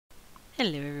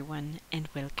Hello everyone, and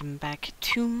welcome back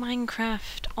to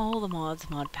Minecraft All the Mods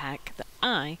mod pack that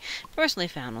I personally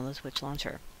found on the Switch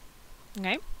launcher.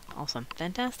 Okay, awesome,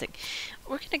 fantastic.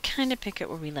 We're going to kind of pick up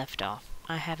where we left off.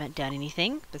 I haven't done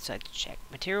anything besides check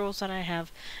materials that I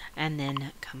have, and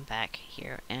then come back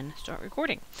here and start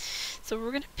recording. So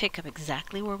we're going to pick up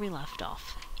exactly where we left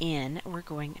off, and we're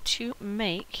going to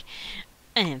make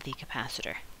an empty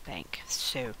capacitor bank.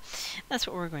 So that's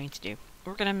what we're going to do.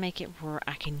 We're going to make it where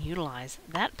I can utilize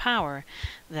that power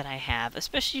that I have,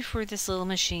 especially for this little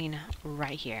machine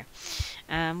right here.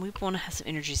 We want to have some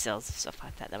energy cells and stuff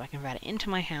like that, that I can route it into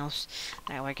my house.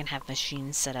 That way I can have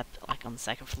machines set up like on the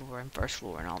second floor and first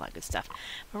floor and all that good stuff.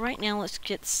 But right now, let's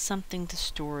get something to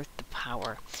store the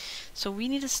power. So we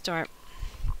need to start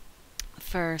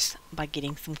first by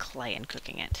getting some clay and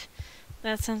cooking it.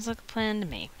 That sounds like a plan to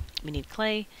me. We need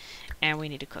clay, and we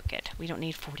need to cook it. We don't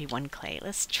need 41 clay.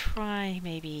 Let's try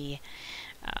maybe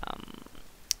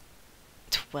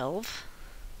 12.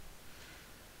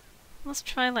 Let's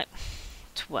try like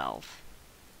 12.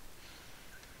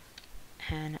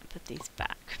 And put these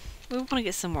back. We want to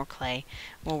get some more clay.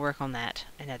 We'll work on that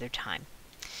another time.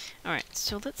 Alright,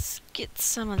 so let's get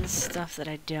some of the stuff that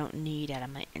I don't need out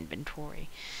of my inventory.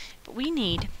 But we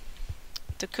need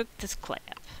to cook this clay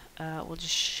up. We'll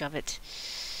just shove it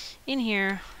in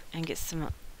here and get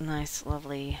some nice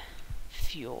lovely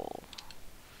fuel.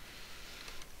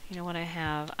 You know what I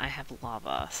have? I have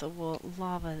lava. So we'll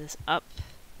lava this up,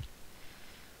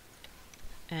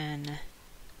 and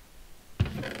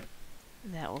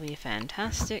that will be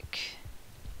fantastic.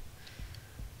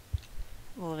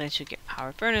 We'll eventually get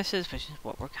powered furnaces, which is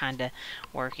what we're kind of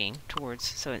working towards.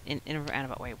 So in a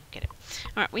roundabout way, we'll get it.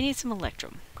 Alright, we need some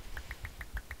electrum.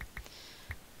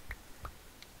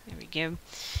 There we go.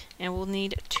 And we'll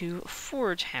need to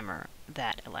forge hammer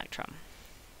that electrum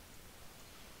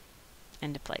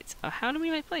into plates. Oh, how do we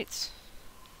make plates?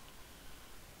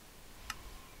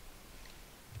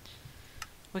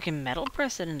 We can metal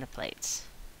press it into plates.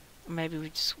 Or maybe we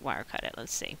just wire cut it.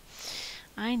 Let's see.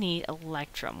 I need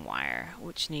electrum wire,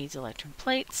 which needs electrum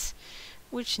plates,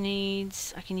 which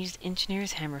needs... I can use the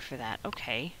engineer's hammer for that.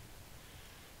 Okay.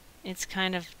 It's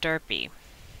kind of derpy.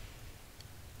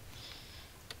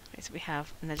 Okay, so we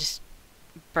have... and I just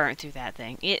burnt through that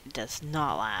thing. It does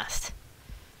not last.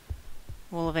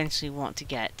 We'll eventually want to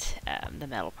get the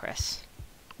metal press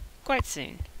quite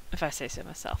soon, if I say so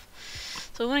myself.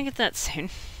 So we want to get that soon.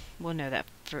 We'll know that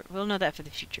for the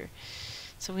future.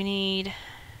 So we need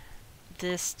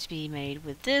this to be made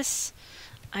with this.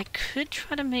 I could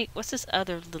try to make, what's this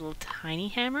other little tiny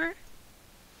hammer?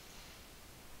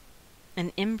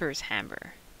 An embers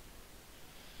hammer.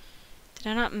 Did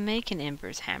I not make an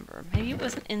embers hammer? Maybe it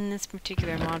wasn't in this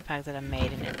particular mod pack that I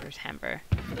made an embers hammer.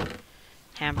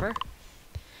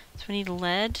 So we need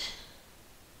lead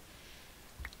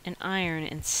and iron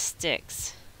and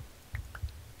sticks.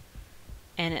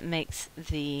 And it makes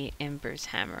the embers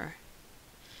hammer.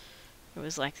 It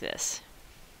was like this.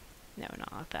 No,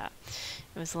 not like that.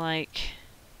 It was like...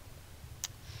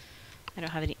 I don't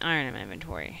have any iron in my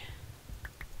inventory.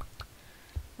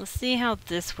 Let's see how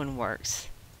this one works,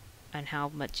 and how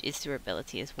much its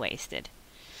durability is wasted.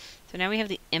 So now we have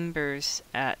the embers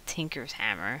tinker's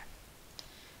hammer.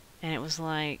 And it was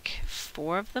like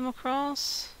 4 of them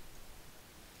across.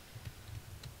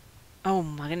 Oh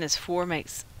my goodness, 4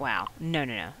 makes... wow. No.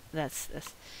 That's...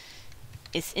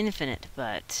 it's infinite,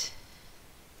 but...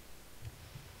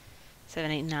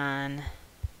 7, 8, 9...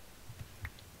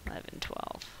 11,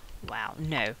 12. Wow,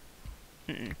 no.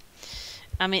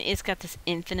 I mean, it's got this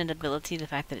infinite ability, the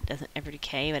fact that it doesn't ever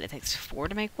decay, but it takes 4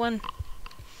 to make one.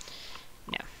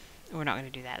 No, we're not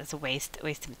going to do that. It's a waste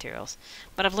of materials.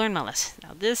 But I've learned my lesson.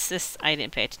 Now this, I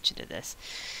didn't pay attention to this.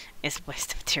 It's a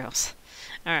waste of materials.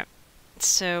 Alright,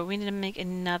 so we need to make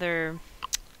another...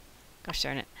 gosh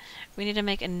darn it. We need to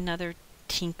make another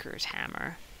tinker's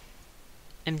hammer.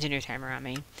 Engineer's hammer, I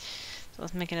mean. So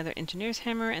let's make another engineer's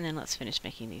hammer, and then let's finish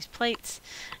making these plates.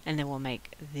 And then we'll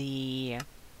make the...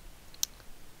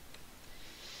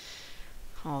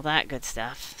 all that good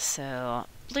stuff. So,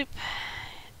 bloop.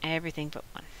 Everything but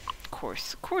one. Of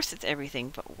course it's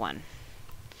everything but one.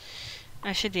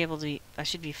 I should be able to I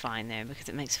should be fine there, because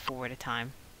it makes 4 at a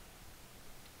time.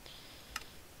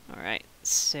 Alright,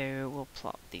 so we'll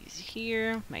plop these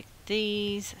here, make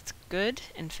these. That's good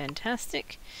and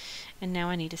fantastic. And now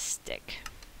I need a stick.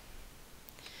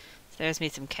 So there's me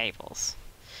some cables.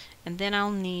 And then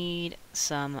I'll need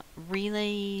some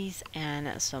relays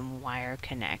and some wire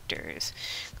connectors.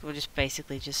 We're just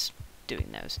basically just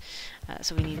doing those.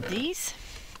 So we need these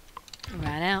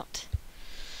right out.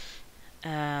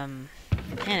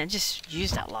 Man, it just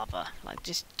used that lava. Like,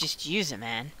 just use it,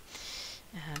 man.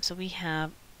 So we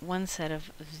have one set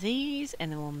of these,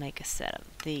 and then we'll make a set of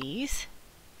these.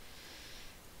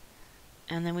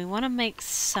 And then we want to make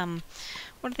some,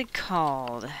 what are they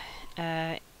called?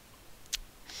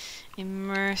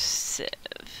 Immersive.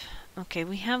 Okay,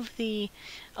 we have the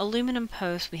aluminum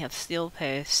post, we have steel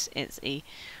posts, it's a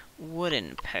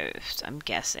wooden post, I'm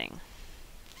guessing.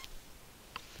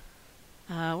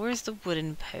 Where's the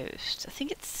wooden post? I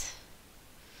think it's...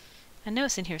 I know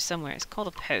it's in here somewhere. It's called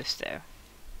a post,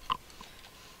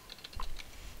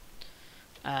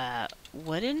 though.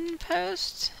 Wooden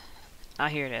post? Ah,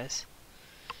 here it is.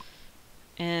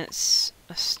 And it's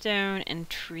a stone and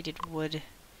treated wood.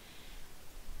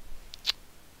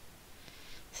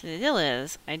 So the deal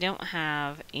is, I don't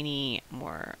have any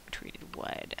more treated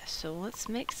wood. So let's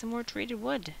make some more treated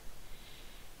wood.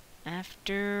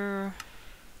 After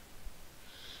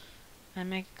I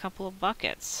make a couple of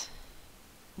buckets.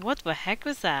 What the heck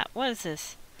was that? What is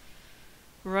this?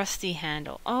 Rusty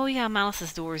handle. Oh yeah,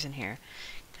 Malice's door's in here.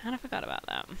 Kinda forgot about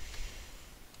that.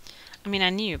 I mean, I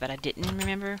knew, but I didn't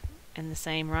remember in the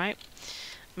same, right?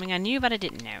 I mean, I knew, but I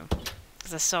didn't know.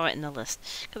 Because I saw it in the list.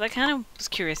 Because I kind of was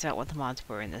curious about what the mods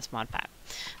were in this mod pack.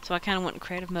 So I kind of went in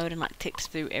creative mode and like ticked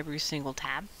through every single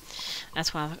tab.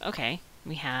 That's why I was like, okay,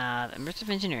 we have immersive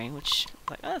engineering, which,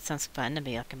 like, oh, that sounds fun to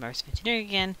be like immersive engineering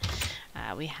again.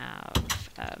 We have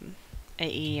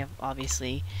AE,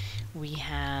 obviously. We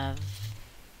have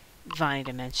Vine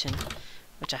Dimension,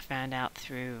 which I found out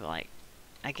through, like,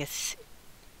 I guess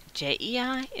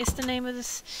JEI is the name of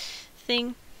this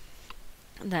thing.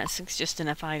 That's just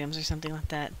enough items or something like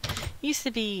that. Used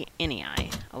to be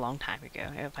NEI a long time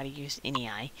ago. Everybody used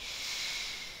NEI.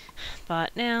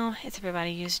 But now it's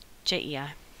everybody used JEI.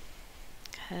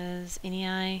 Because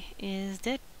NEI is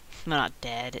dead. Well, not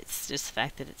dead. It's just the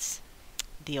fact that it's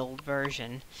the old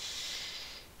version.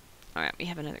 Alright, we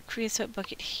have another creosote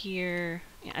bucket here.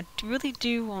 Yeah, I really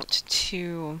do want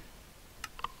to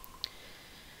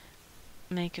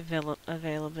make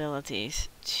availabilities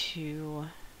to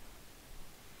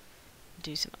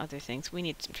do some other things. We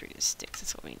need some treated sticks.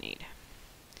 That's what we need.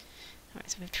 Alright,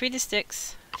 so we have treated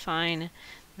sticks. Fine.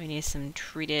 We need some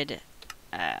treated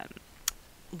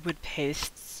wood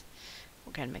posts.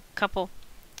 We're going to make a couple.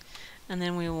 And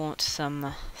then we want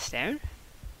some stone.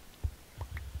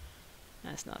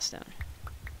 That's not stone.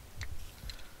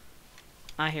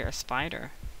 I hear a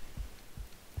spider.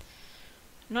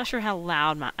 I'm not sure how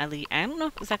loud I don't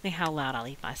know exactly how loud I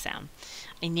leave my sound.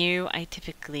 I know I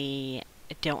typically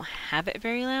don't have it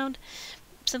very loud,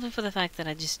 simply for the fact that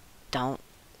I just don't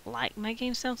like my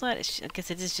game sounds loud. I guess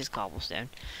it is just cobblestone.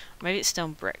 Or maybe it's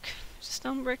stone brick. Is it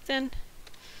stone brick then?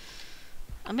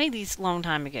 I made these a long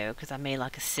time ago because I made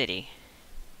like a city.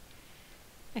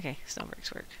 Okay, stone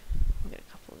bricks work. We'll get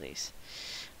a couple of these.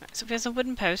 Alright, so we have some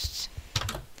wooden posts.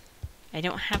 I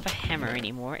don't have a hammer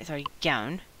anymore. It's already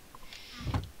gone.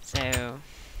 So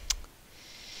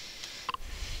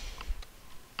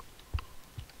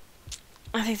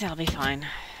I think that'll be fine.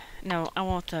 No, I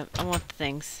want the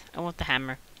things. I want the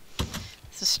hammer.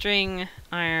 So string,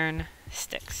 iron,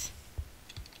 sticks.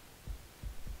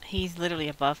 He's literally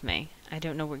above me. I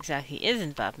don't know where exactly he is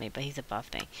above me, but he's above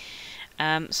me.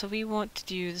 So we want to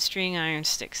do the string, iron,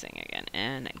 sticks thing again,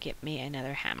 and get me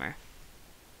another hammer.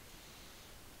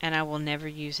 And I will never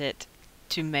use it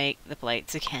to make the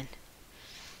plates again.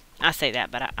 I say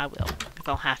that, but I will. Because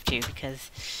I'll have to,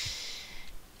 because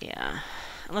yeah.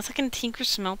 Unless I can tinker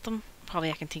smelt them. Probably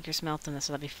I can tinker smelt them,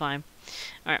 so that'll be fine.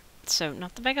 Alright, so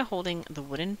not the bag of holding, the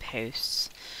wooden posts.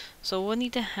 So we'll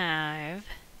need to have...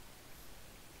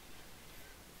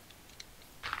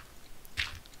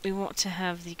 We want to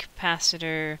have the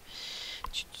capacitor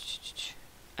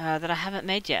that I haven't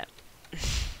made yet.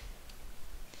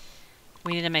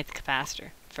 We need to make the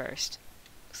capacitor first.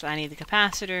 So I need the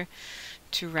capacitor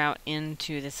to route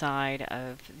into the side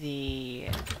of the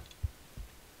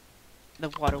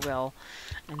water well,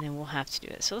 and then we'll have to do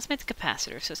it. So let's make the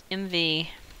capacitor. So it's MV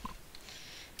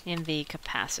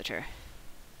capacitor.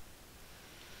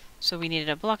 So we needed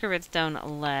a block of redstone, a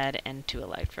lead, and 2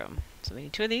 electrum. So we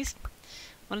need 2 of these,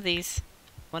 1 of these,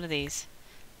 1 of these.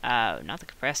 Not the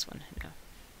compressed one. No.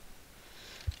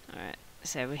 Alright,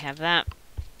 so we have that.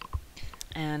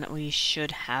 And we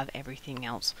should have everything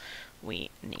else we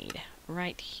need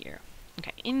right here.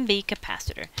 Okay, MV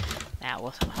capacitor. That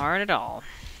wasn't hard at all.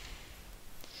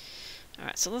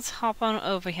 Alright, so let's hop on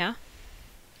over here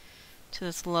to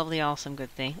this lovely, awesome,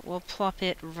 good thing. We'll plop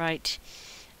it right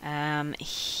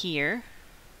here.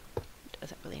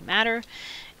 Doesn't really matter.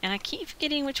 And I keep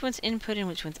forgetting which one's input and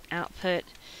which one's output.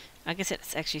 I guess it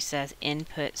actually says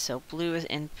input, so blue is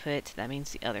input. That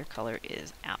means the other color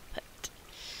is output.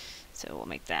 So we'll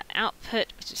make that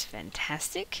output, which is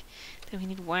fantastic. Then we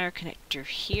need wire connector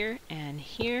here and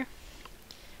here.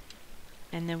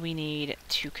 And then we need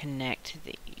to connect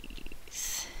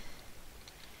these.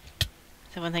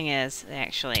 So one thing is, they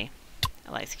actually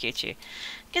electrocute you.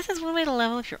 I guess that's one way to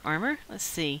level up your armor. Let's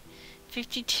see.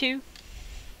 52.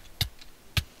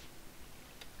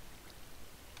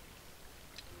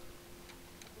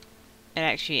 It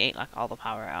actually ate like all the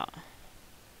power out.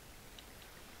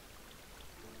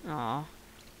 Aw.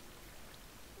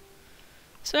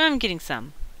 So I'm getting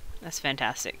some. That's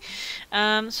fantastic.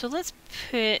 So let's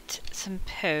put some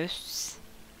posts.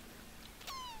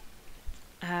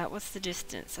 What's the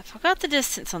distance? I forgot the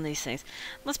distance on these things.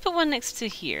 Let's put one next to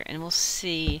here and we'll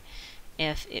see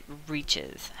if it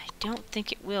reaches. I don't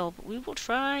think it will, but we will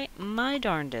try my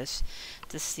darndest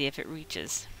to see if it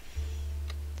reaches.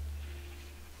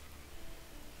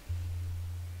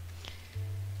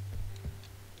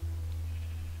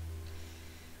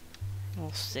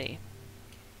 We'll see.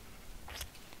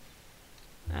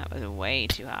 That was way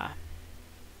too high.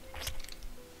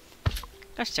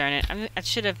 Gosh darn it. I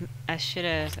should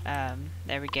have,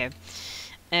 there we go.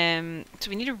 So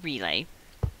we need a relay.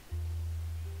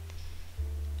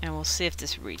 And we'll see if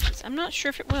this reaches. I'm not sure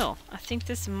if it will. I think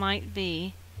this might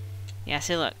be, yeah,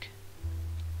 see look.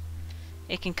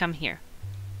 It can come here.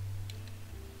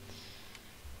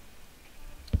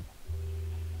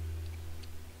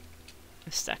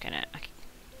 I'm stuck in it.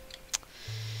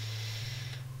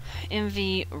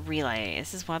 MV relay.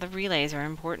 This is why the relays are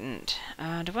important.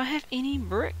 Do I have any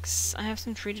bricks? I have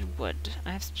some treated wood.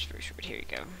 I have some spruce wood. Here you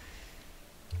go.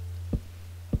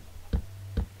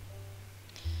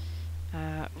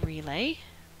 Relay.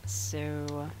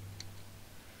 So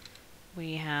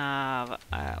we have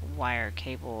a wire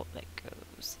cable that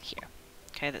goes here.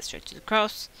 Okay, that stretches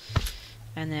across.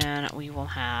 And then we will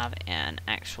have an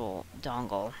actual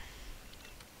dongle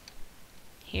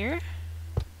here,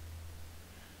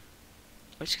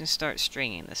 which can start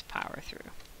stringing this power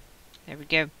through. There we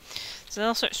go. So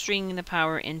they'll start stringing the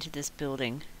power into this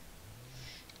building.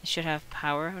 It should have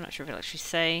power. I'm not sure if it'll actually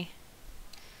say.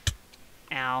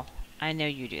 Ow. I know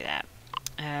you do that.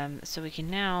 So we can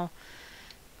now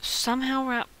somehow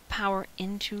route power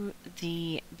into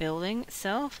the building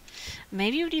itself.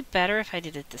 Maybe it would be better if I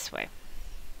did it this way.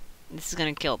 This is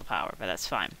going to kill the power, but that's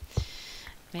fine.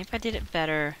 Maybe if I did it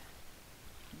better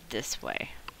this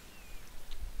way.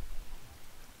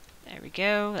 There we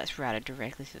go. That's routed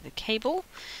directly through the cable.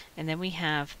 And then we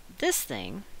have this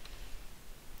thing,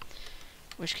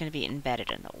 which can be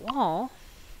embedded in the wall.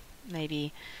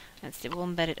 Maybe, let's see, we'll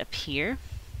embed it up here.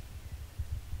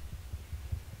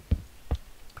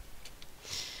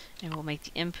 And we'll make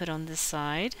the input on this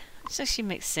side. This actually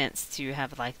makes sense to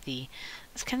have like the,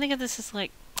 let's kind of think of this as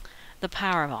like the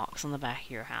power box on the back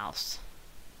of your house.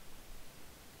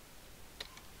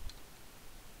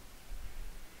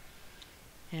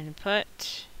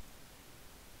 Input.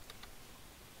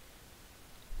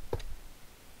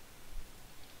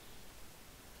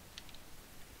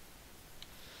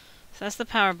 So that's the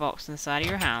power box inside of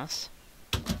your house.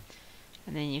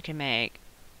 And then you can make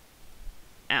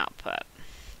output.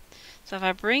 So if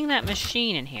I bring that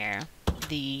machine in here,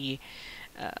 the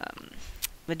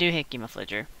doohickey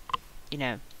muffler, you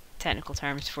know, technical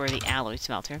terms for the alloy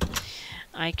smelter,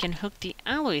 I can hook the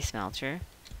alloy smelter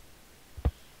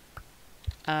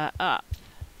up.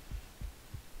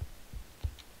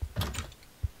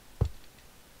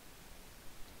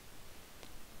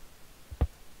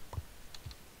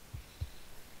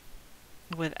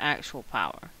 With actual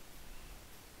power.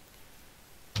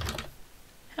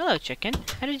 Hello, chicken.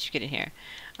 How did you get in here?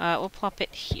 We'll plop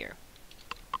it here.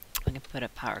 We can put a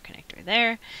power connector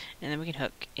there, and then we can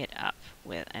hook it up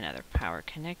with another power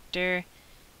connector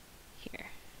here.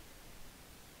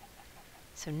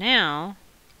 So now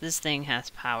this thing has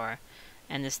power,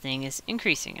 and this thing is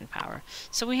increasing in power.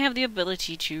 So we have the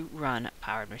ability to run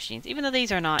powered machines, even though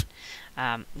these are not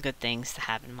good things to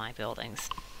have in my buildings.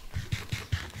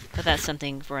 But that's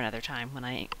something for another time when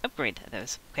I upgrade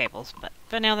those cables. But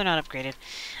for now they're not upgraded,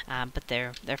 but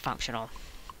they're functional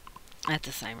at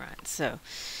the same rate. So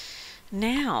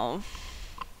now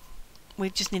we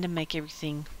just need to make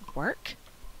everything work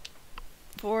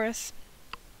for us.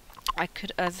 I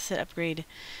could, as I said, upgrade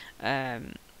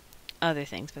other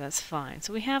things, but that's fine.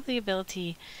 So we have the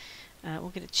ability. We'll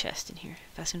get a chest in here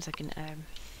as soon as I can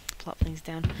plop things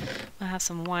down. We'll have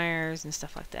some wires and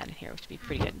stuff like that in here, which would be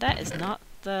pretty good. That is not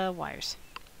the wires.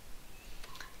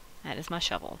 That is my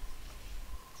shovel.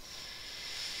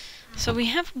 So we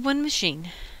have one machine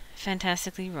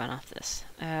fantastically run off this.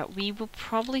 We will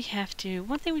probably have to...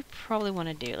 One thing we probably want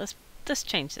to do... Let's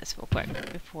change this real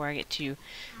quick before I get too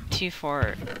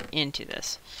far into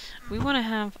this. We want to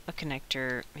have a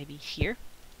connector maybe here.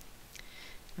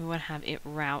 We want to have it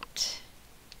route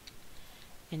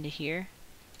into here.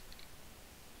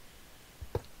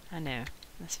 I know.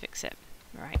 Let's fix it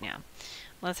right now.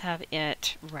 Let's have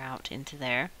it route into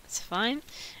there. It's fine.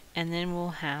 And then we'll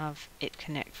have it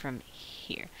connect from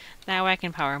here. That way I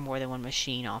can power more than one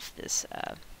machine off this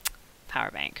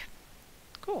power bank.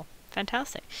 Cool.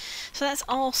 Fantastic. So that's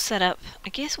all set up. I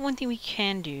guess one thing we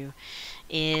can do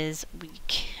is we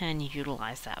can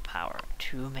utilize that power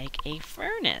to make a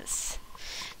furnace.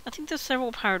 I think there's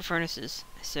several powered furnaces.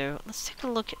 So let's take a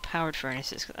look at powered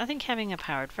furnaces. I think having a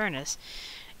powered furnace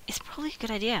is probably a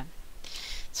good idea.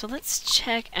 So let's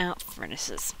check out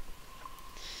furnaces.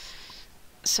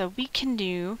 So we can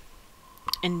do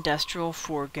industrial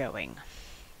foregoing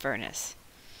furnace,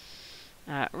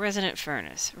 resident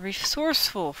furnace,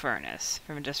 resourceful furnace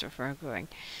from industrial foregoing.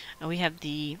 And we have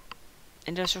the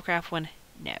industrial craft one,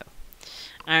 no.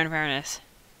 Iron furnace,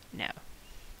 no.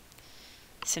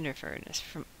 Cinder furnace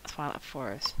from Twilight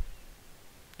Forest,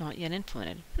 not yet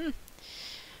implemented.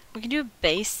 We can do a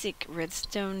basic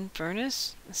redstone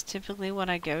furnace. That's typically what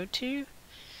I go to.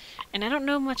 And I don't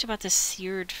know much about the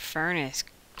seared furnace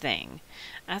thing.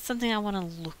 That's something I want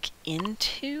to look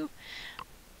into,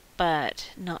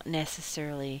 but not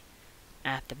necessarily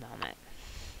at the moment.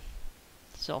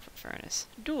 Sulfur furnace.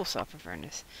 Dual sulfur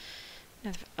furnace.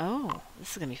 Oh,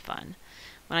 this is going to be fun.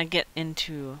 When I get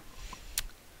into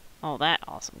all that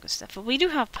awesome good stuff. But we do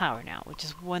have power now, which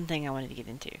is one thing I wanted to get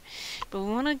into. But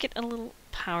we want to get a little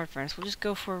powered furnace. We'll just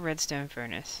go for a redstone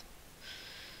furnace.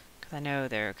 Because I know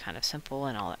they're kind of simple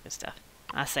and all that good stuff.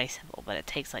 I say simple, but it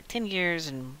takes like 10 gears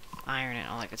and iron and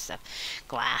all that good stuff.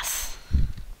 Glass.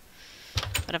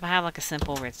 But if I have like a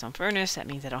simple redstone furnace, that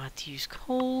means I don't have to use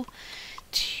coal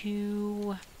to,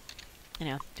 you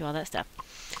know, do all that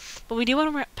stuff. But we do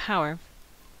want to wrap power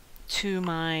to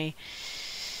my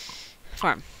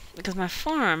farm. Because my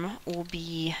farm will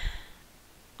be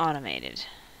automated.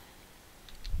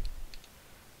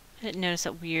 I didn't notice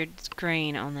that weird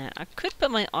grain on that. I could put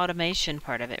my automation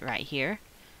part of it right here.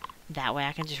 That way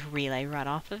I can just relay right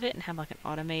off of it and have like an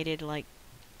automated, like,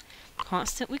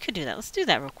 constant. We could do that. Let's do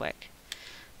that real quick.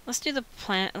 Let's do the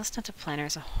plant. Let's not the planter.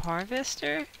 It's a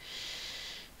harvester.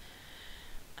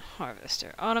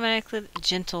 Harvester. Automatically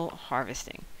gentle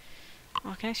harvesting.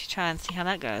 Well, I can actually try and see how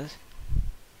that goes.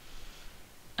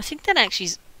 I think that actually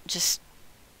is just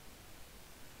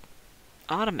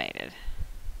automated.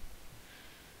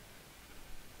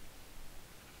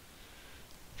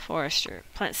 Forester.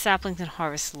 Plant saplings and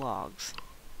harvest logs.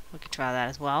 We could try that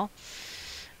as well.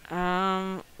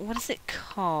 What is it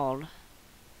called?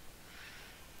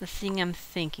 The thing I'm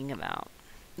thinking about.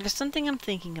 There's something I'm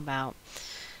thinking about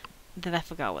that I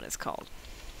forgot what it's called.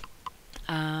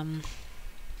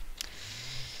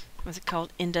 What's it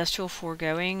called? Industrial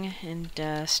foregoing?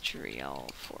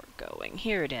 Industrial foregoing.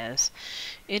 Here it is.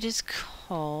 It is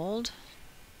called...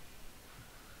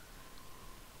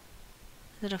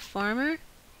 Is it a farmer?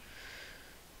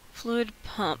 Fluid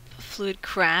pump. Fluid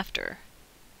crafter.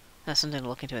 That's something to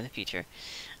look into in the future.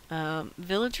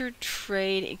 Villager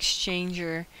trade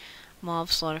exchanger. Mob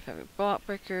slaughter fabric block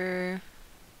breaker.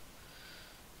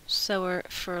 Sower,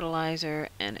 fertilizer,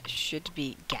 and it should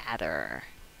be gatherer.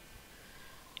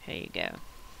 Here you go.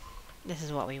 This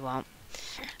is what we want.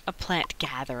 A plant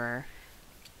gatherer.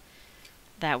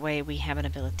 That way we have an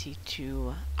ability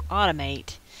to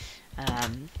automate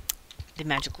the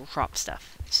magical crop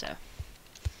stuff. So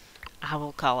I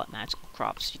will call it magical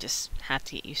crops. You just have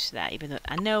to get used to that. Even though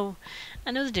I know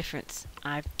the difference.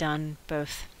 I've done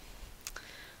both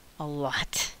a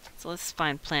lot. So let's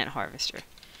find plant harvester.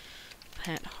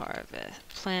 Plant harvest.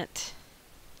 Plant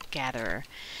gatherer.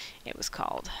 It was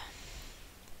called.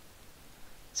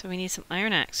 So we need some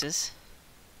iron axes.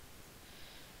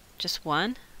 Just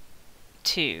one,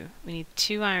 two. We need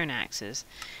 2 iron axes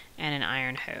and an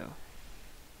iron hoe.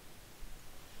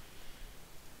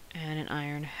 And an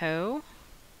iron hoe.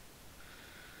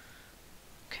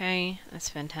 Okay, that's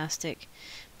fantastic.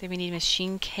 Then we need a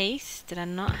machine case. Did I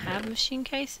not have machine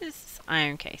cases? It's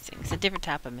iron casing. It's a different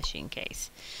type of machine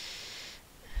case.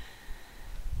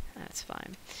 That's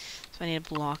fine. So I need a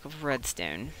block of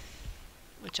redstone,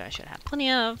 which I should have plenty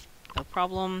of. No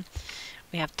problem.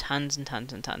 We have tons and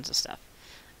tons and tons of stuff.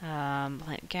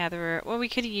 Plant gatherer. Well, we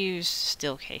could use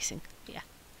steel casing. Yeah.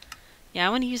 Yeah, I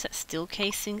want to use that steel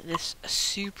casing. This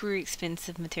super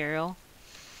expensive material.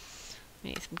 We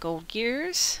need some gold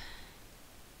gears.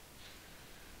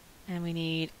 And we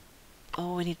need...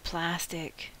 Oh, we need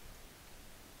plastic.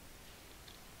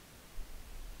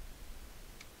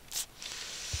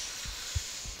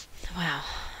 Wow.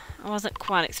 I wasn't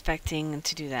quite expecting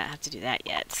to do that, have to do that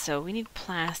yet. So we need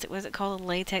plastic. What is it called?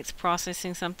 Latex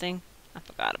processing something? I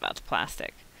forgot about the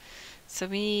plastic. So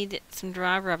we need some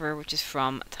dry rubber, which is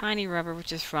from tiny rubber,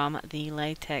 which is from the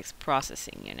latex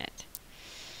processing unit,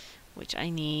 which I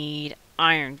need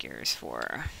iron gears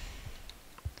for.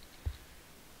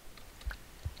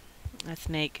 Let's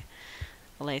make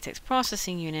a latex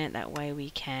processing unit. That way we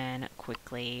can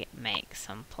quickly make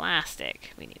some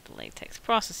plastic. We need the latex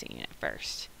processing unit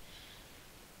first.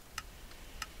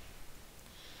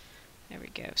 There we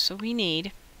go. So we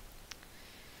need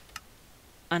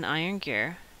an iron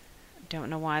gear. Don't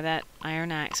know why that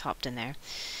iron axe hopped in there.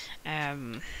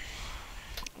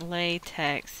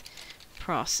 Latex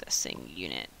processing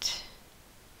unit.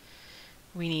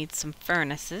 We need some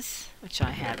furnaces, which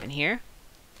I have in here.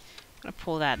 I'm going to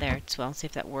pull that there as well and see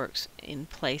if that works in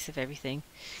place of everything.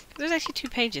 There's actually 2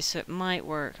 pages, so it might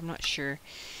work. I'm not sure.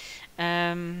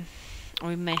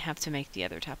 We may have to make the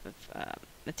other type of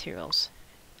materials.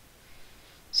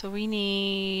 So we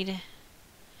need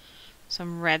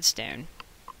some redstone.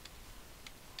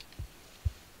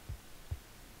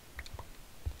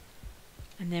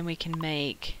 And then we can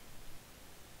make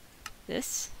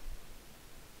this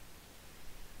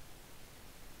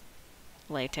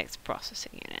latex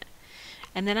processing unit.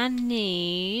 And then I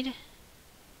need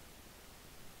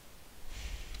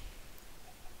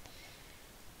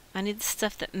the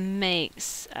stuff that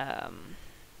makes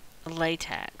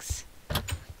latex.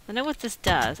 I know what this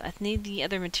does. I need the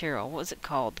other material. What was it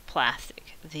called? The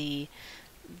plastic. The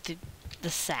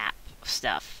sap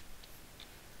stuff.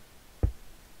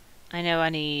 I know I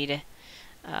need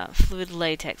fluid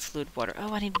latex, fluid water.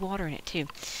 Oh, I need water in it too.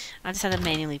 I just had to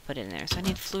manually put it in there. So I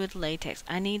need fluid latex.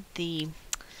 I need the...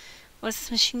 What's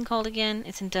this machine called again?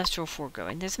 It's industrial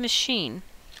foregoing. There's a machine.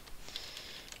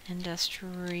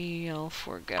 Industrial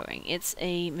foregoing. It's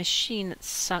a machine that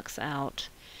sucks out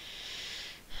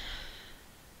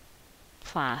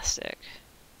plastic.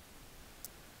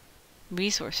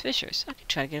 Resource fishers. I could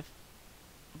try to get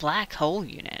a black hole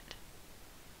unit.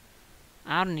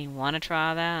 I don't even want to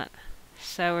try that.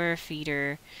 Sower,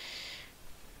 feeder,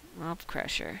 mob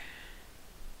crusher,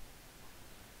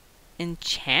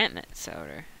 enchantment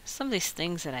soda. Some of these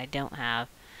things that I don't have.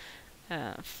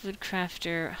 Food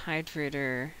crafter,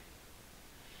 hydrator.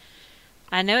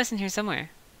 I know it's in here somewhere.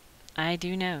 I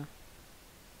do know.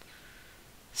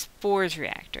 Spores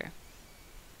reactor.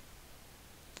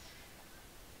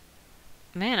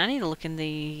 Man, I need to look in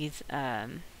these,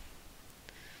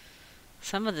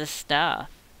 some of this stuff.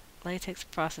 Latex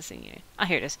processing unit. Oh,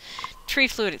 here it is. Tree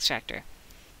fluid extractor.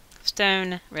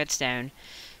 Stone, redstone.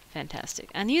 Fantastic.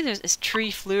 I knew there's this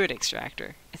tree fluid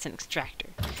extractor. It's an extractor.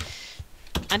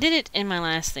 I did it in my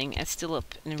last thing. It's still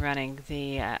up and running.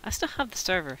 I still have the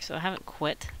server, so I haven't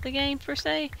quit the game per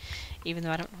se, even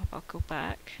though I don't know if I'll go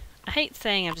back. I hate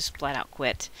saying I've just flat out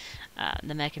quit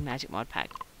the Mech and Magic mod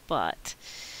pack, but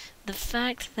the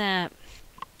fact that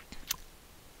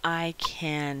I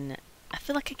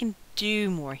feel like I can do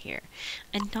more here.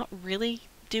 And not really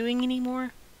doing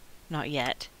anymore. Not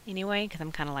yet, anyway, because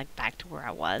I'm kind of like back to where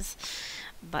I was.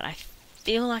 But I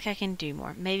feel like I can do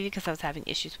more. Maybe because I was having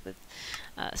issues with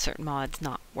certain mods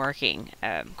not working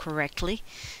correctly.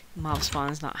 Mob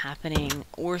spawn's not happening,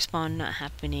 ore spawn not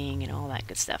happening, and all that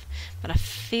good stuff. But I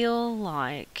feel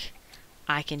like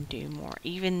I can do more,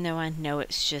 even though I know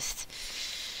it's just...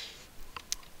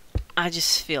 I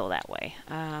just feel that way.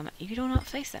 You do not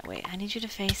face that way. I need you to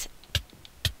face...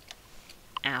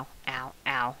 Ow, ow,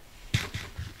 ow.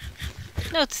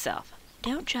 Note to self.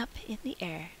 Don't jump in the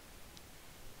air.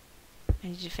 I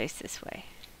need you to face this way.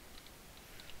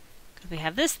 Because we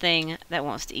have this thing that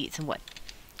wants to eat some wood.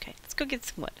 Okay, let's go get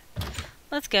some wood.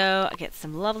 Let's go get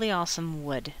some lovely, awesome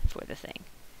wood for the thing.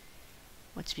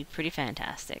 Which would be pretty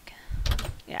fantastic.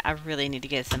 Yeah, I really need to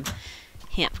get some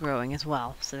hemp growing as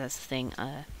well. So that's the thing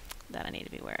that I need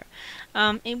to be aware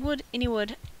of.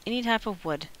 Any type of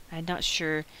wood. I'm not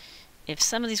sure if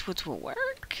some of these woods will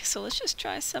work. So let's just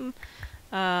try some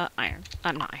iron.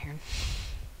 Not iron.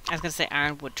 I was going to say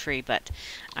ironwood tree, but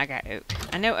I got oak.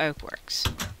 I know oak works.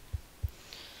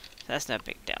 So that's no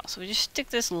big deal. So we just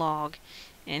stick this log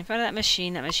in front of that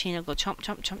machine. That machine will go chomp,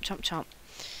 chomp, chomp, chomp, chomp.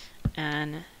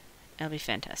 And it'll be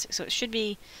fantastic. So it should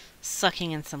be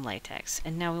sucking in some latex.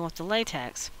 And now we want the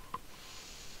latex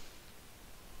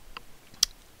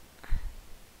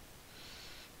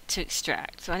to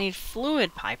extract. So I need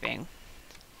fluid piping.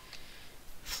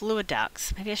 Fluid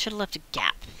ducts. Maybe I should have left a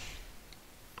gap.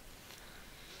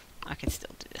 I can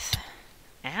still do this.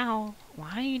 Ow!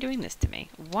 Why are you doing this to me?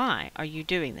 Why are you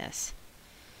doing this?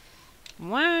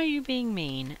 Why are you being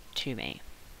mean to me?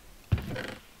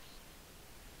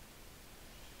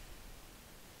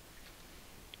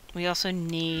 We also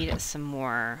need some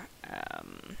more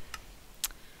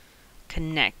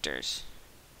connectors.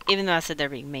 Even though I said they're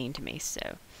being mean to me,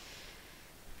 so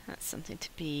that's something to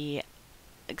be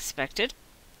expected,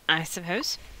 I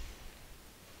suppose.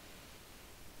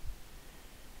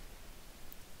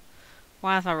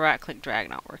 Why is my right-click drag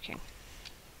not working?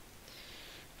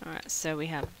 Alright, so we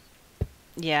have...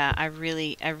 Yeah, I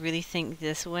really think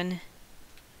this one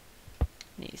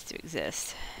needs to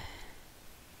exist.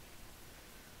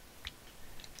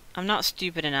 I'm not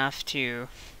stupid enough to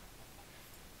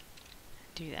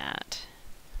do that.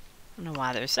 I don't know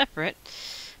why they're separate,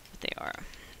 but they are.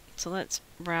 So let's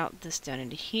route this down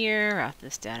into here, route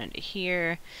this down into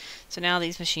here. So now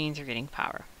these machines are getting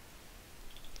power.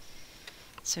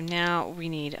 So now we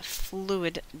need a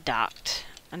fluid duct.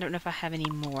 I don't know if I have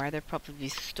any more. They're probably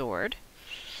stored.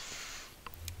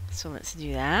 So let's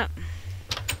do that.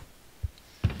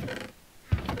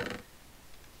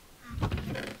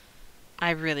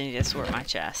 I really need to sort my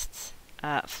chests.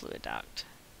 Fluid duct.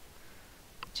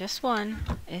 Just one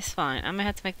is fine. I'm gonna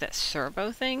have to make that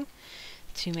servo thing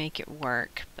to make it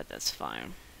work, but that's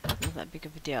fine. Not that big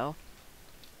of a deal.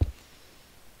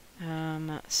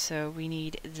 So we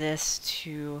need this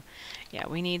to... Yeah,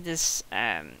 we need this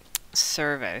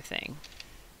servo thing.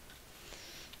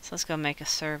 So let's go make a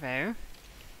servo.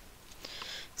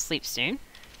 Sleepstone.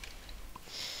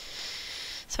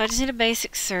 So I just need a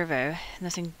basic servo,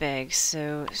 nothing big.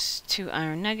 So 2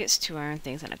 iron nuggets, 2 iron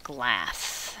things, and a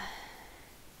glass.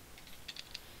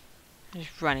 I'm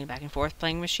just running back and forth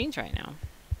playing machines right now.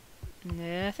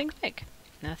 Nothing big,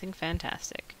 nothing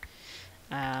fantastic.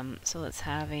 So let's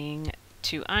having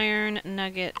 2 iron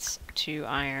nuggets, 2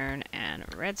 iron, and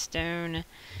redstone,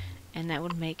 and that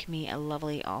would make me a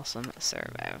lovely, awesome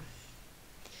servo.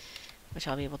 Which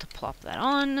I'll be able to plop that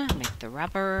on, make the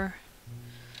rubber,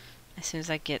 as soon as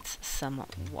I get some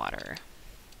water.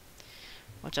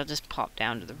 Which I'll just pop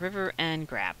down to the river and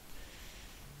grab.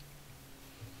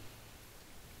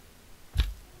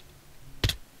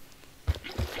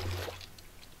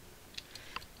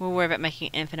 We'll worry about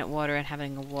making infinite water and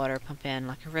having a water pump in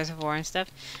like a reservoir and stuff.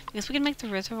 Because we can make the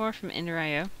reservoir from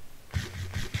Ender.io.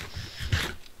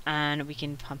 And we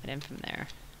can pump it in from there.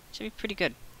 Should be pretty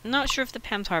good. I'm not sure if the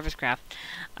Pam's Harvest Craft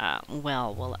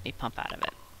well will let me pump out of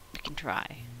it. We can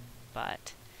try.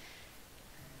 But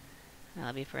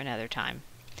that'll be for another time.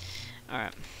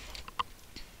 Alright.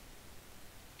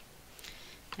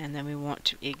 And then we want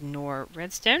to ignore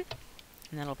redstone.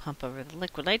 And that'll pump over the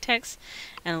liquid latex,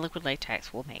 and the liquid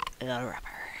latex will make the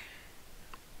rubber.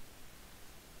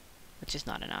 Which is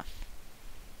not enough.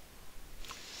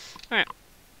 Alright,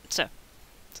 so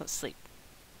let's sleep.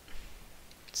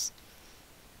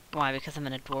 Why? Because I'm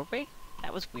in a doorway?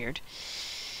 That was weird.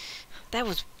 That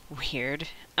was weird.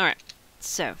 Alright,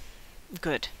 so,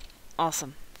 good.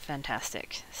 Awesome.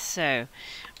 Fantastic. So,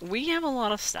 we have a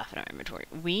lot of stuff in our inventory.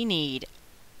 We need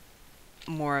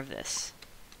more of this.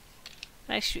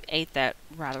 I actually ate that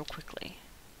rather quickly.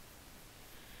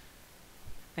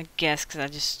 I guess because I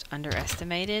just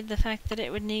underestimated the fact that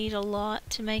it would need a lot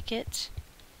to make it.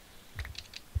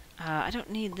 I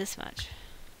don't need this much.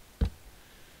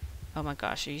 Oh my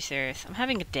gosh, are you serious? I'm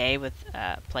having a day with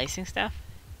placing stuff.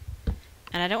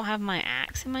 And I don't have my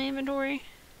axe in my inventory.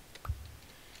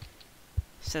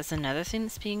 So that's another thing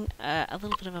that's being a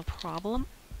little bit of a problem.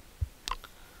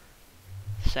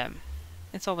 So,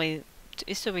 it's always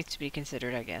to be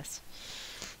considered, I guess.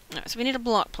 Alright, so we need a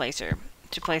block placer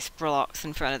to place blocks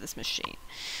in front of this machine.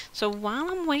 So while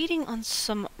I'm waiting on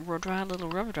some dry little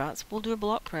rubber dots, we'll do a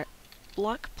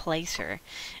block placer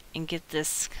and get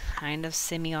this kind of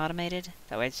semi-automated.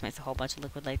 That way it just makes a whole bunch of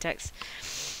liquid latex.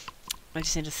 I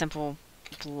just need a simple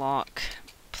block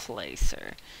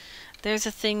placer. There's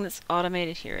a thing that's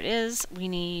automated. Here it is. We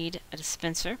need a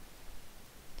dispenser.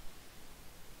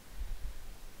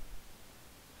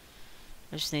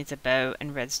 Which needs a bow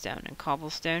and redstone and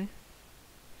cobblestone.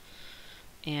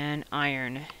 And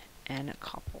iron and a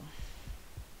cobble.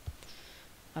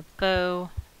 A bow,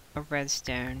 a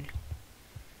redstone,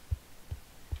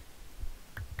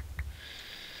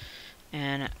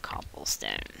 and a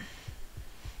cobblestone.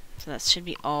 So that should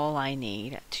be all I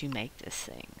need to make this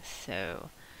thing. So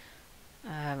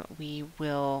we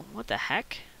will... What the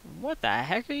heck? What the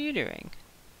heck are you doing?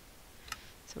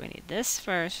 So we need this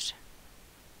first.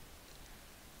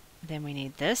 Then we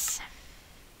need this.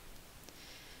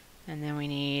 And then we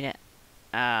need,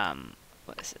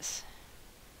 what is this?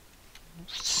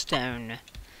 Stone.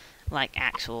 Like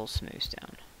actual smooth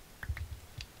stone.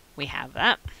 We have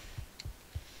that.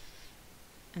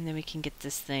 And then we can get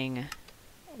this thing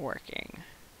working.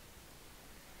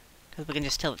 Because we can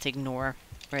just tell it to ignore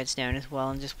redstone as well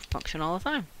and just function all the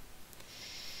time.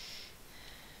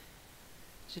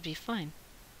 Should be fine.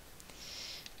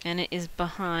 And it is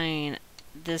behind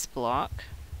this block.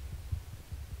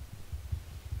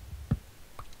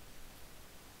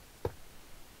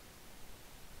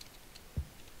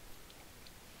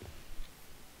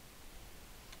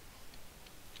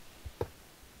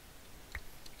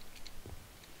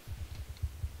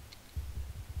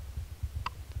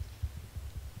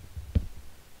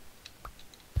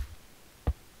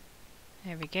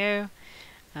 There we go.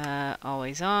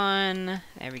 Always on.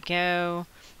 There we go.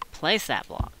 Place that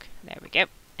block. There we go. And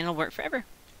it'll work forever.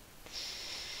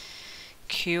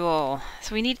 Cool.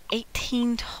 So we need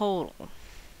 18 total.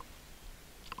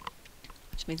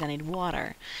 Which means I need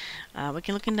water. We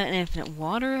can look into an infinite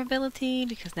water ability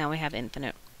because now we have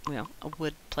infinite, a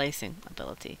wood placing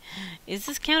ability. Is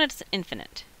this counted as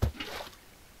infinite?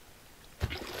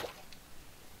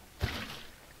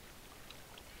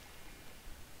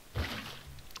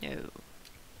 No.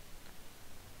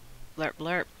 Blurp,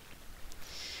 blurp.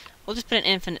 We'll just put an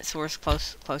infinite source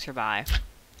closer by.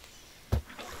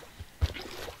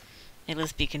 It'll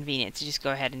just be convenient to just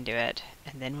go ahead and do it,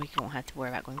 and then we won't have to worry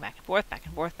about going back and forth, back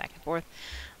and forth, back and forth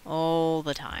all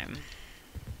the time.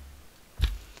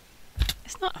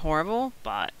 It's not horrible,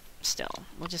 but still,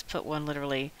 we'll just put one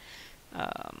literally.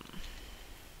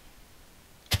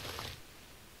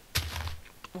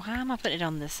 Why am I putting it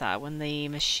on this side when the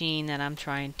machine that I'm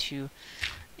trying to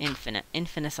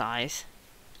infinitize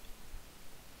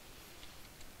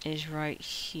is right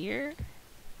here?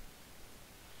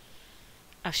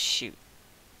 Oh shoot.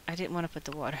 I didn't want to put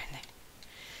the water in there.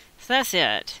 So that's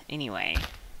it, anyway.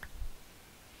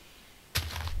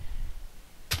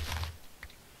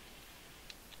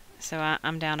 So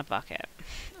I'm down a bucket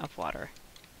of water.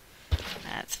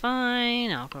 That's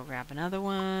fine. I'll go grab another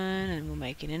one and we'll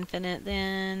make it infinite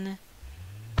then.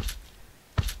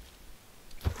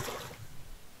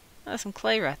 There's some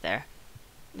clay right there.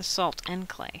 The salt and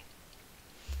clay.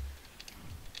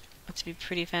 Which would be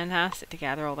pretty fantastic to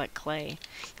gather all that clay.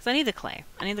 Because I need the clay.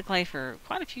 I need the clay for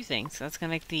quite a few things. So that's going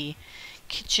to make the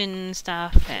kitchen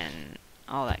stuff and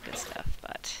all that good stuff.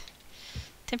 But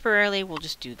temporarily we'll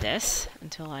just do this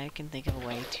until I can think of a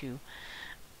way to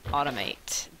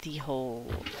automate the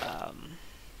whole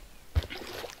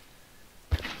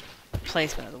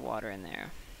placement of the water in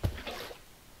there.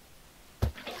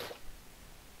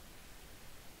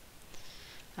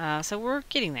 So we're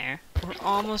getting there. We're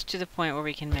almost to the point where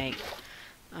we can make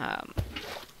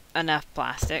enough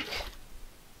plastic.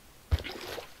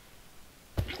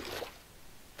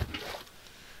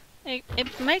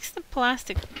 It makes the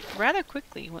plastic rather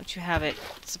quickly once you have it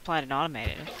supplied and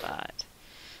automated, but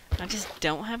I just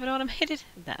don't have it automated.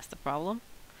 That's the problem.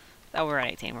 Oh, we're at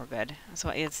 18. We're good.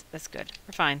 So that's good.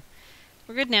 We're fine.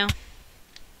 We're good now.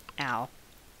 Ow.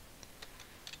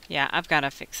 Yeah, I've got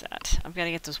to fix that. I've got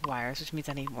to get those wires, which means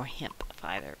I need more hemp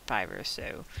fiber.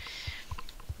 So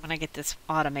when I get this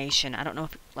automation, I don't know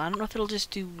if it'll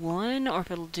just do one or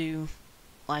if it'll do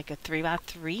like a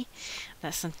 3x3.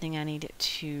 That's something I need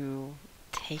to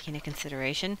take into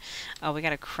consideration. Oh, we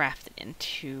got to craft it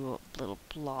into little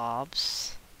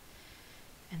blobs,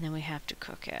 and then we have to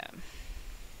cook it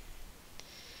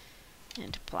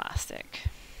into plastic.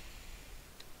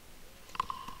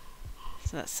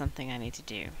 So that's something I need to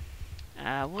do.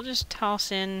 We'll just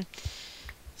toss in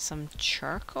some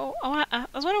charcoal. Oh, I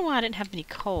was wondering why I didn't have any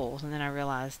coals, and then I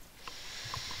realized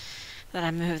that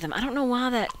I moved them. I don't know why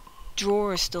that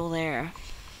drawer is still there,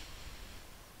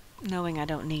 knowing I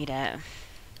don't need it.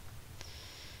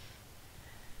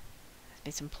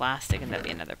 Be some plastic, and that'd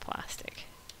be another plastic.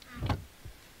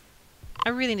 I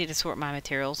really need to sort my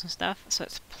materials and stuff, so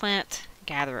it's plant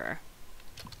gatherer.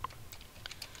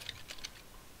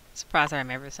 Surprised I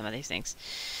remember some of these things.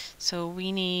 So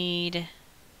we need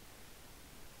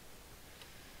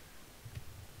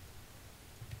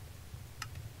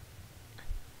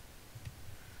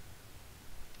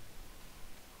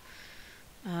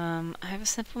I have a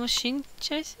simple machine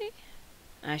chassis?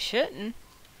 I shouldn't.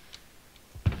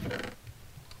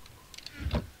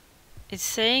 It's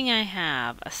saying I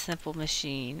have a simple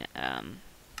machine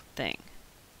thing.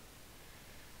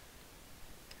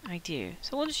 I do.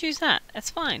 So we'll just use that. That's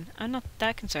fine. I'm not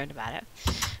that concerned about it.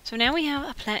 So now we have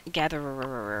a plant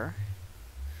gatherer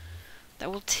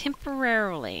that will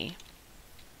temporarily,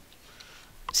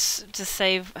 to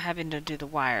save having to do the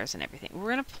wires and everything,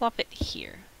 we're going to plop it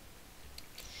here.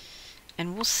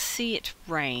 And we'll see it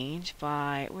range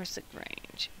by, where's the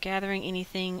range? Gathering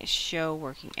anything, show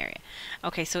working area.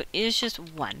 Okay, so it is just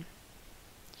one.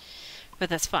 But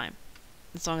that's fine.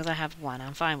 As long as I have one,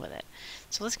 I'm fine with it.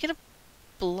 So let's get a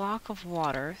block of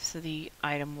water so the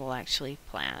item will actually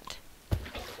plant.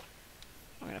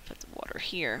 We're going to put the water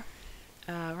here.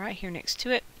 right here next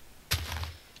to it.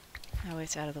 That way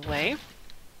it's out of the way.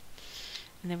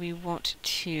 And then we want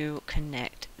to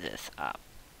connect this up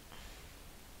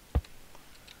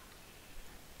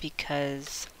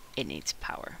because it needs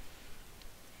power.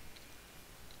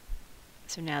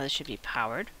 So now this should be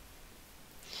powered.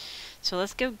 So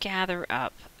let's go gather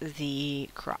up the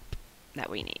crop that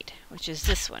we need, which is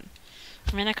this one.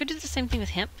 I mean, I could do the same thing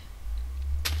with hemp,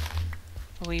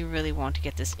 but we really want to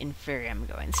get this inferium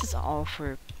going. This is all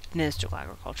for ministerial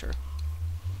agriculture.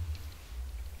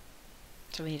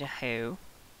 So we need a hoe.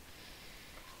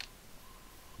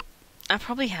 I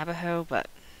probably have a hoe, but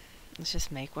let's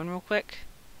just make one real quick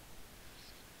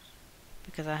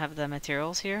because I have the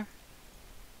materials here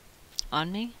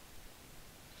on me.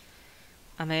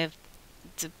 I may have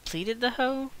depleted the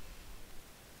hoe.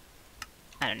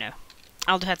 I don't know.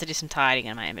 I'll have to do some tidying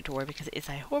in my inventory because it's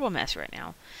a horrible mess right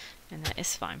now, and that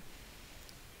is fine.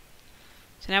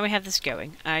 So now we have this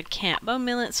going. I can't bone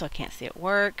mill it, so I can't see it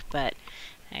work, but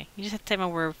hey, you just have to take my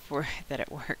word for it that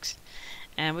it works.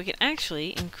 And we can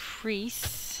actually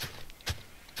increase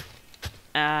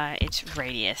its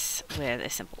radius with a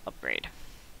simple upgrade.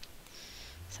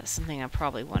 So that's something I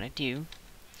probably want to do.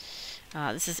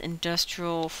 This is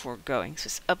industrial foregoing, so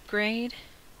it's upgrade.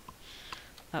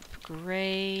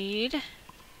 Upgrade.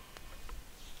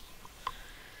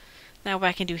 Now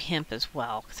I can do hemp as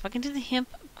well. Because if I can do the hemp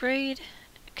upgrade,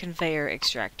 conveyor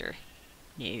extractor.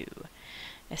 No,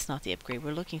 that's not the upgrade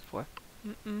we're looking for.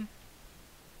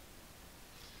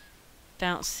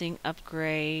 Bouncing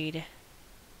upgrade.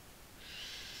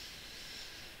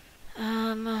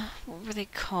 What were they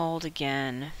called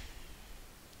again?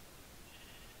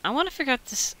 I want to figure out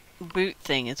this boot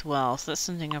thing as well, so that's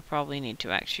something I probably need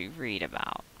to actually read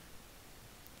about.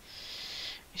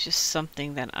 It's just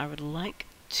something that I would like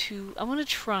to... I want to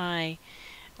try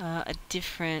a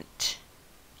different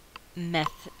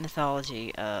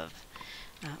methodology of...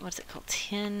 what's it called?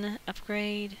 Tin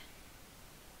upgrade?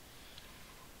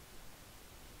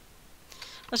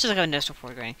 Let's just go industrial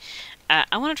foregoing.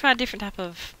 I want to try a different type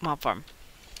of mob farm.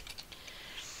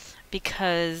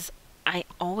 Because I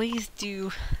always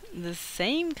do the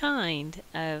same kind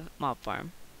of mob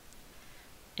farm.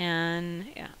 And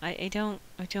yeah, I don't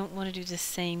want to do the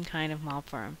same kind of mob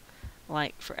farm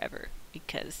like forever,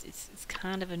 because it's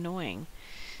kind of annoying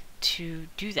to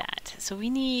do that. So we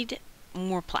need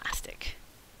more plastic.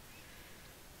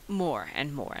 More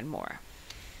and more and more.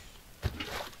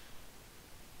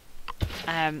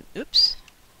 Oops.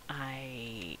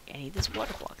 I need this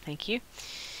water block, thank you.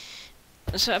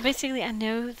 So basically I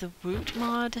know the root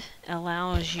mod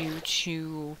allows you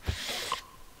to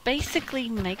basically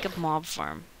make a mob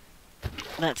farm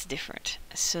that's different.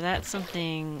 So that's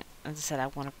something, as I said, I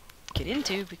want to get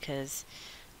into because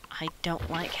I don't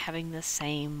like having the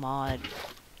same mod.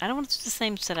 I don't want to do the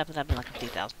same setup that I've done like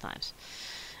 50,000 times.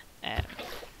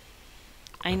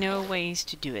 I know ways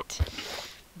to do it,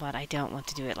 but I don't want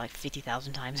to do it like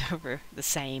 50,000 times over the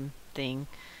same thing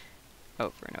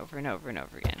over and over and over and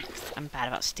over again. I'm bad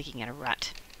about sticking in a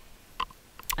rut.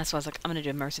 That's why I was like, I'm going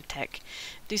to do immersive tech,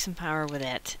 do some power with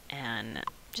it, and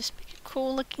just make a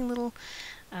cool looking little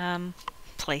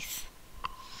place.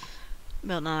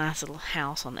 Build a nice little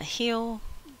house on the hill,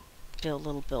 build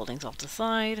little buildings off the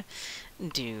side,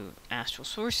 do astral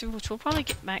sorcery, which we'll probably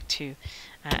get back to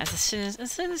as soon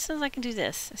as I can do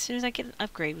this. As soon as I get an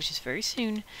upgrade, which is very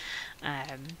soon,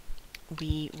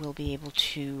 we will be able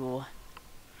to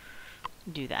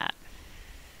do that.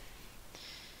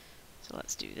 So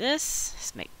let's do this.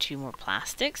 Let's make 2 more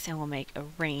plastics, and we'll make a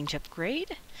range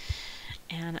upgrade.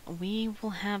 And we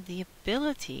will have the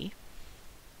ability...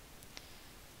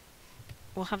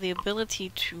 We'll have the ability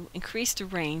to increase the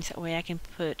range. That way I can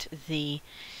put the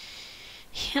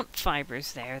hemp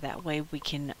fibers there. That way we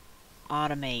can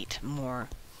automate more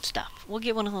stuff. We'll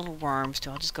get one of the little worms too.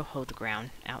 I'll just go hoe the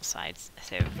ground outside.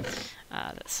 So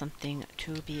that's something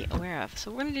to be aware of.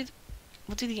 So we're gonna do...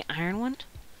 We'll do the iron one.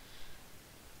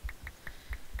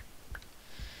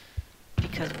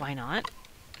 Because why not?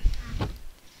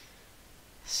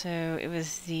 So it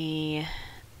was the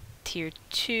tier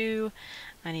 2.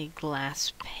 I need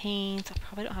glass paint. I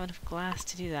probably don't have enough glass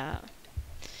to do that.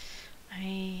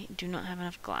 I do not have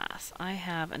enough glass. I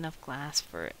have enough glass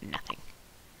for nothing.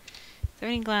 Is there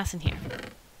any glass in here?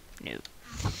 No.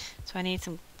 So I need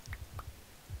some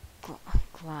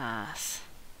glass.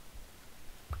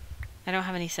 I don't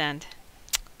have any sand.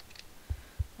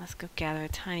 Let's go gather a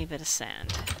tiny bit of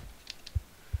sand.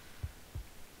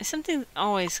 It's something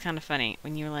always kind of funny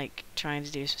when you're like trying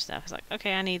to do some stuff. It's like,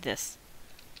 okay, I need this.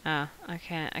 I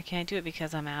can't do it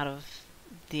because I'm out of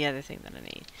the other thing that I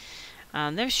need.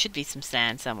 There should be some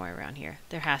sand somewhere around here.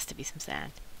 There has to be some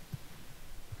sand.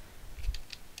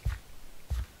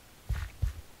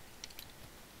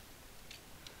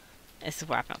 This is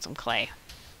where I found some clay.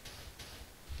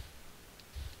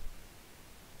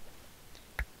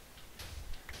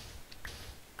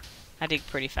 I dig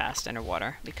pretty fast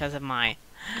underwater because of my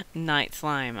night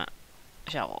slime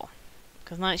shovel.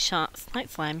 Because night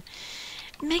slime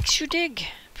makes you dig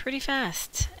pretty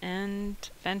fast and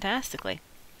fantastically.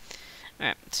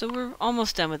 Alright, so we're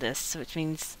almost done with this, which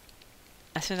means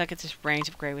as soon as I get this range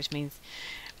upgrade, which means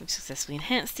we've successfully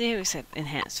enhanced it, we've set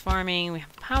enhanced farming, we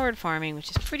have powered farming, which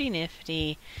is pretty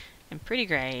nifty and pretty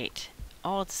great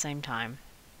all at the same time.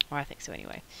 Or I think so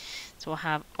anyway. So we'll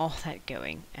have all that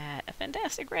going at a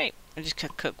fantastic rate. I just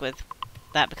cook with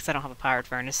that because I don't have a powered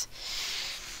furnace.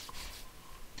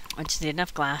 I just need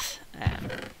enough glass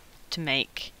to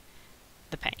make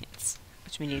the paints,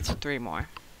 which we need 3 more.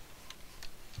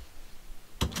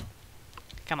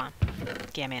 Come on,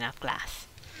 give me enough glass.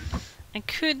 I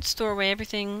could store away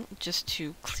everything just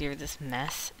to clear this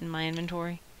mess in my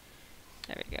inventory.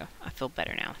 There we go. I feel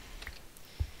better now.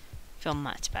 I feel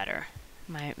much better.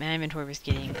 My inventory was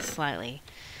getting slightly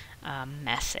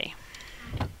messy.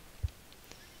 Of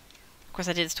course,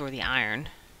 I did store the iron.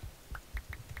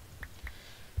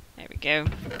 There we go.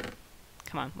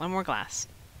 Come on, 1 more glass.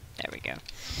 There we go.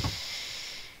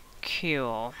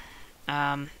 Cool.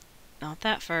 Not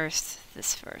that first,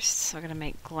 this first. So we're going to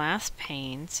make glass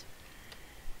panes.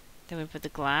 Then we put the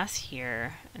glass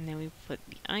here, and then we put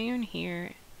the iron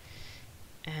here,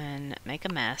 and make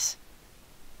a mess.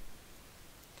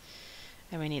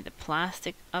 And we need the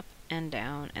plastic up and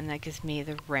down, and that gives me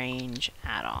the range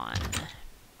add-on.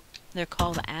 They're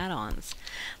called add-ons.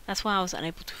 That's why I was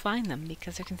unable to find them,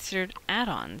 because they're considered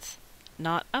add-ons,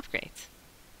 not upgrades.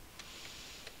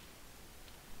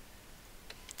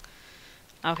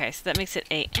 Okay, so that makes it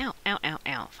a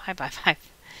 5x5.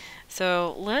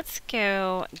 So let's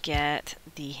go get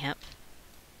the hemp.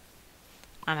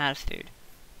 I'm out of food.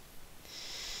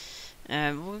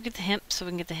 We'll get the hemp so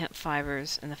we can get the hemp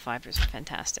fibers, and the fibers are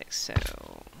fantastic. So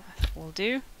we'll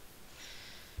do.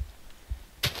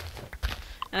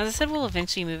 As I said, we'll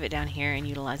eventually move it down here and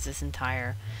utilize this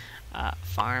entire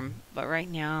farm. But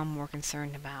right now, I'm more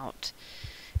concerned about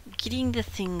getting the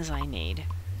things I need,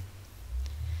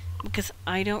 because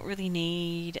I don't really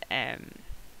need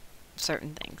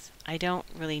certain things. I don't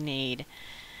really need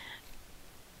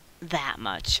that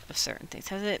much of certain things.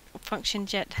 Has it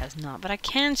functioned yet? It has not. But I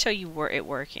can show you it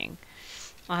working.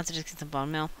 I'll have to just get some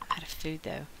bone meal. I'm out of food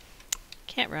though.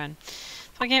 Can't run.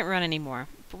 So I can't run anymore.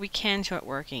 But we can show it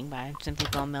working by simply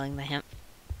bone milling the hemp.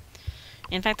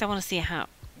 In fact, I want to see how it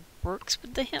works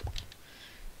with the hemp,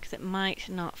 because it might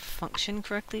not function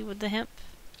correctly with the hemp.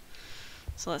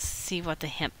 So let's see what the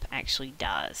hemp actually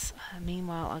does.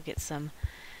 Meanwhile, I'll get some.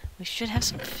 We should have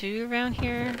some food around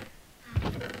here.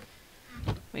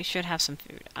 We should have some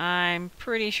food. I'm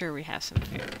pretty sure we have some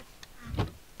food.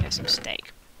 We have some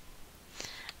steak.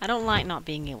 I don't like not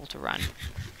being able to run,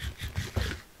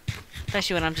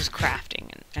 especially when I'm just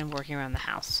crafting and working around the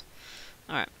house.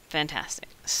 Alright, fantastic.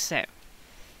 So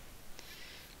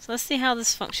let's see how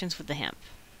this functions with the hemp.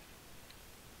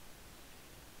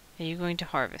 Are you going to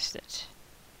harvest it?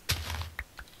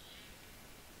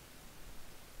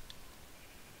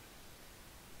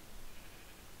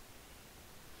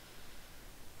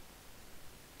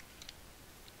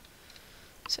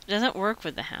 So it doesn't work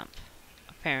with the hemp,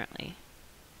 apparently.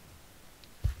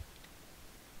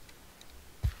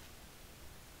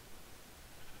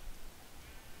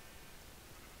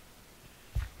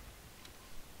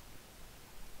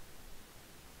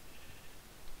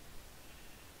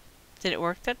 Did it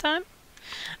work that time?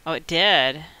 Oh, it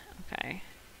did. Okay.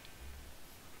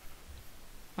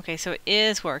 Okay, so it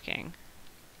is working.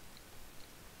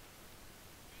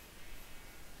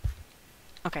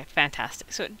 Okay,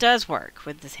 fantastic. So it does work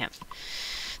with this hemp.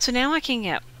 So now I can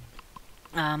get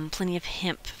plenty of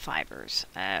hemp fibers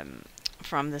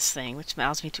from this thing, which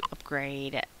allows me to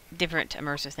upgrade different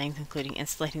immersive things, including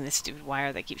insulating this stupid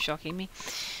wire that keeps shocking me.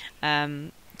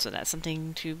 So that's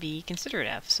something to be considerate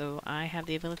of. So I have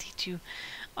the ability to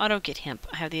auto get hemp.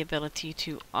 I have the ability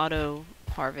to auto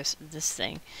harvest this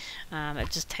thing.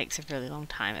 It just takes a really long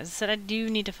time. As I said, I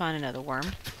do need to find another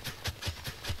worm.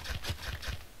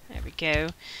 There we go.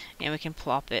 And we can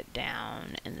plop it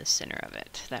down in the center of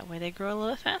it. That way they grow a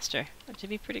little bit faster, which would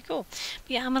be pretty cool.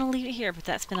 But yeah, I'm going to leave it here, but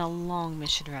that's been a long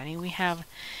mission running. We have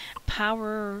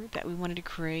power that we wanted to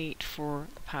create for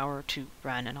the power to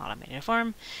run an automated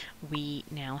farm. We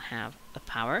now have the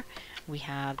power. We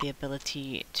have the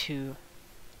ability to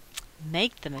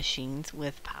make the machines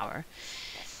with power.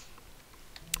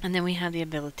 And then we have the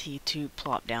ability to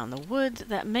plop down the wood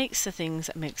that makes the things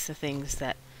that makes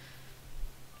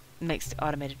the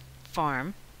automated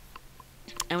farm.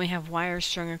 And we have wires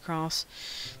strung across.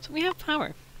 So we have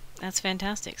power. That's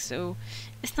fantastic. So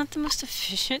it's not the most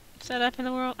efficient setup in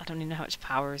the world. I don't even know how much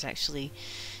power is actually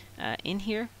in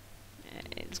here.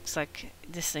 It looks like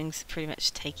this thing's pretty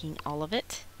much taking all of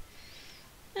it.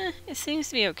 It seems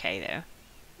to be okay though.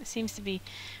 It seems to be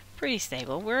pretty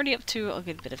stable. We're already up to a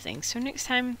good bit of things. So next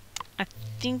time, I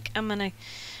think I'm gonna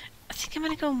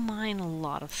go mine a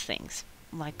lot of things.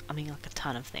 Like a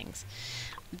ton of things.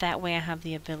 That way I have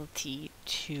the ability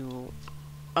to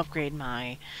upgrade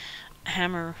my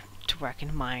hammer to where I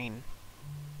can mine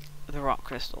the rock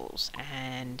crystals.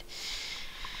 And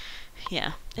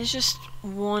yeah, it's just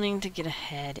wanting to get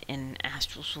ahead in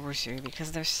astral sorcery,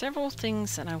 because there's several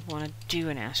things that I want to do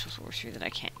in astral sorcery that I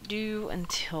can't do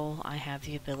until I have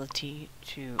the ability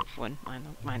to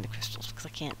mine the crystals, because I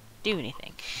can't do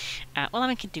anything. Well,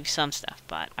 I can do some stuff,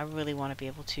 but I really want to be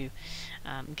able to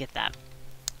get that.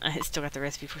 I still got the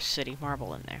recipe for sooty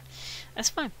marble in there. That's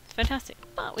fine. It's fantastic.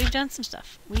 But we've done some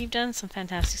stuff. We've done some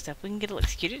fantastic stuff. We can get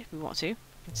electrocuted if we want to.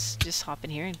 Let's just hop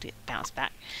in here and get bounced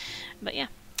back. But yeah,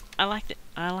 I liked it.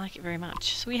 I like it very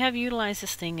much. So we have utilized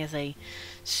this thing as a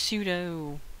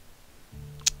pseudo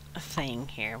thing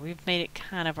here. We've made it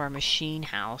kind of our machine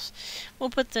house.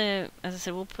 We'll put as I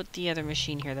said, we'll put the other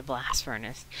machine here, the blast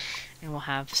furnace, and we'll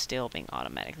have steel being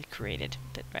automatically created.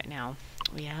 But right now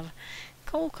we have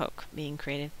coal coke being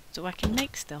created, so I can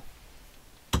make steel.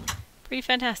 Pretty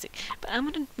fantastic. But I'm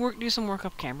gonna do some work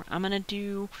off camera. I'm gonna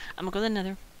go to the nether.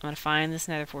 I'm gonna find this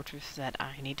nether fortress that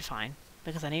I need to find,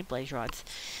 because I need blaze rods.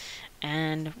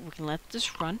 And we can let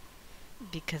this run,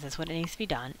 because that's what it needs to be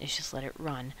done, is just let it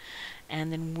run.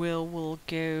 And then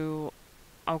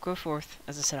I'll go forth,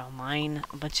 as I said, I'll mine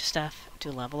a bunch of stuff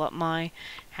to level up my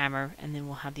hammer, and then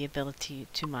we'll have the ability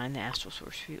to mine the astral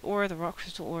sorcery ore, the rock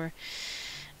crystal ore.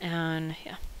 And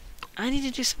yeah, I need to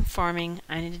do some farming,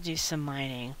 I need to do some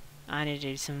mining, I need to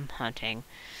do some hunting.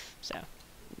 So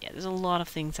yeah, there's a lot of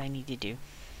things I need to do.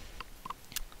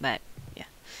 But yeah,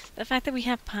 the fact that we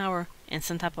have power and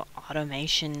some type of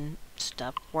automation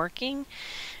stuff working,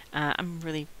 I'm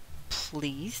really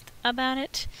pleased about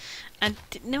it. I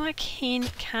didn't know I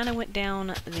kind of went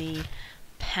down the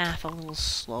path a little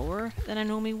slower than I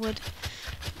normally would,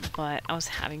 but I was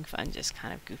having fun just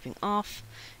kind of goofing off,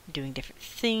 doing different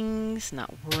things,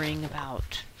 not worrying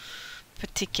about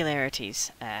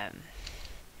particularities.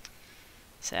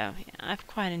 So yeah, I've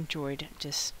quite enjoyed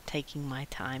just taking my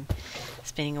time,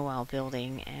 spending a while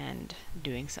building and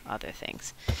doing some other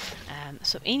things.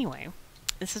 So anyway,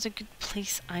 this is a good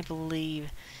place, I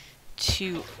believe,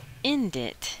 to end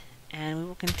it, and we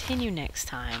will continue next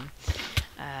time.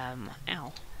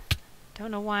 Ow.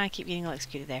 Don't know why I keep getting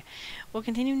electrocuted there. We'll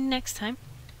continue next time,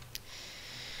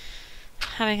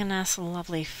 having a nice,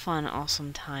 lovely, fun,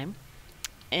 awesome time.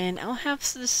 And I'll have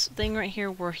this thing right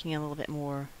here working a little bit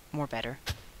more better.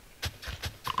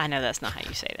 I know that's not how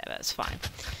you say that, but that's fine.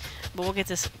 But we'll get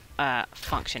this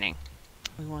functioning.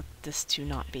 We want this to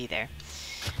not be there.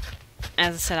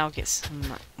 As I said, I'll get some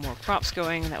more crops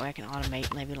going, that way I can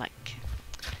automate maybe like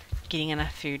getting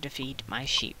enough food to feed my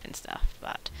sheep and stuff.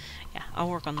 But yeah, I'll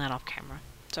work on that off camera.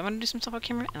 So I'm going to do some stuff off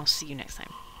camera, and I'll see you next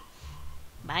time.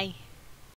 Bye!